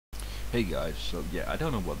Hey guys, so yeah, I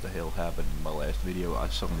don't know what the hell happened in my last video. I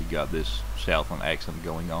suddenly got this Southland accent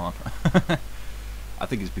going on. I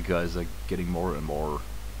think it's because I'm getting more and more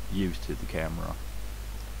used to the camera,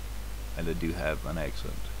 and I do have an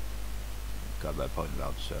accent. Got that pointed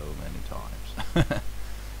out so many times.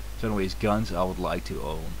 So anyways, guns I would like to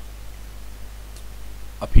own.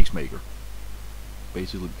 A Peacemaker.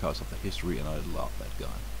 Basically because of the history, and I love that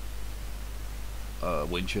gun.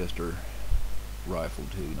 Winchester rifle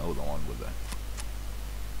too, know the one with that.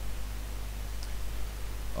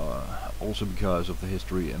 Also because of the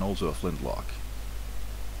history, and also a flintlock,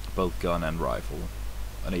 both gun and rifle,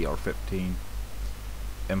 an AR-15,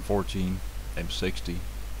 M14, M60,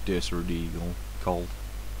 Desert Eagle, Colt,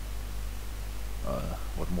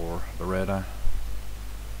 what more, Beretta,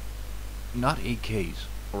 not AKs.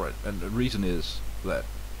 Alright, and the reason is that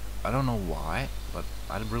I don't know why, but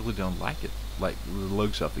I really don't like it. Like the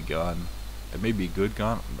looks of the gun. It may be a good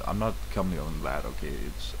gun. I'm not coming on that. Okay,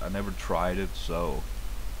 I never tried it, so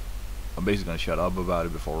I'm basically gonna shut up about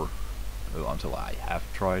it before until I have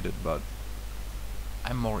tried it. But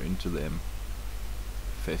I'm more into the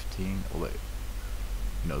M15, or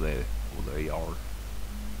they are.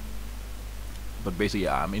 But basically,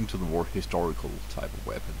 yeah, I'm into the more historical type of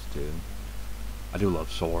weapons too. I do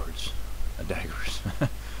love swords and daggers.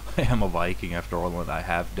 I am a Viking after all, and I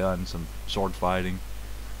have done some sword fighting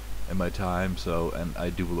in my time, and I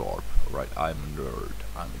do LARP, right? I'm a nerd,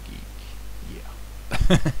 I'm a geek,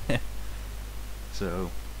 yeah.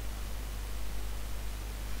 So,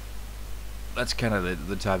 that's kind of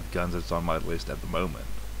the type of guns that's on my list at the moment.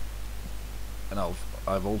 And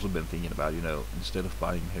I've also been thinking about, instead of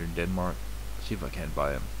buying them here in Denmark, see if I can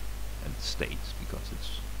buy them in the States, because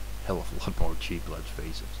it's hell of a lot more cheap, let's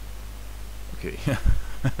face it. Okay.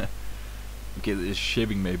 Okay, the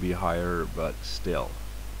shipping may be higher, but still,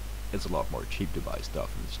 it's a lot more cheap to buy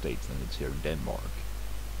stuff in the States than it's here in Denmark,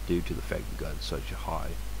 due to the fact we've got such a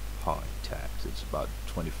high tax. It's about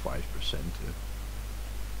 25%.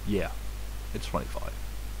 Yeah, it's 25,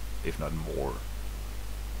 if not more.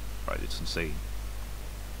 Right, it's insane.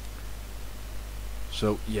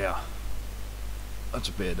 So yeah, that's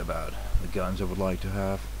a bit about the guns I would like to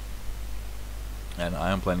have. And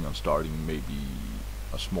I am planning on starting maybe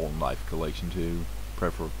a small knife collection too,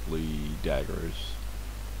 preferably daggers,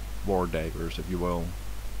 war daggers if you will,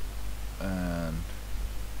 and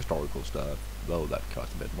historical stuff, though that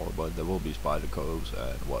costs a bit more, but there will be Spydercos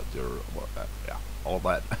and yeah, all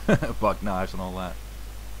that, buck knives and all that.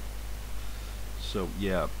 So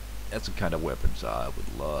yeah, that's the kind of weapons I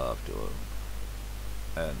would love to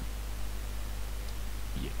own. And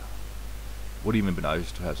yeah, would even be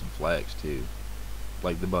nice to have some flags too,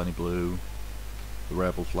 like the Bunny Blue, the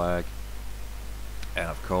Rebel flag, and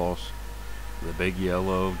of course the big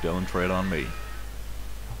yellow "Don't Tread on Me."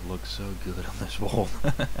 It looks so good on this wall.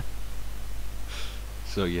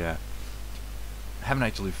 So yeah, I haven't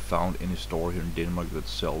actually found any store here in Denmark that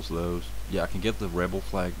sells those. Yeah, I can get the Rebel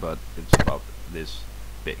flag, but it's about this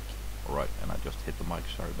big. Alright, and I just hit the mic,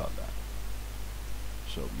 sorry about that.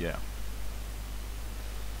 So yeah,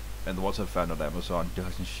 and the ones I found on Amazon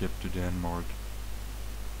doesn't ship to Denmark.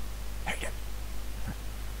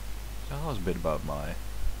 So that was a bit about my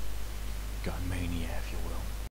gun mania, if you will.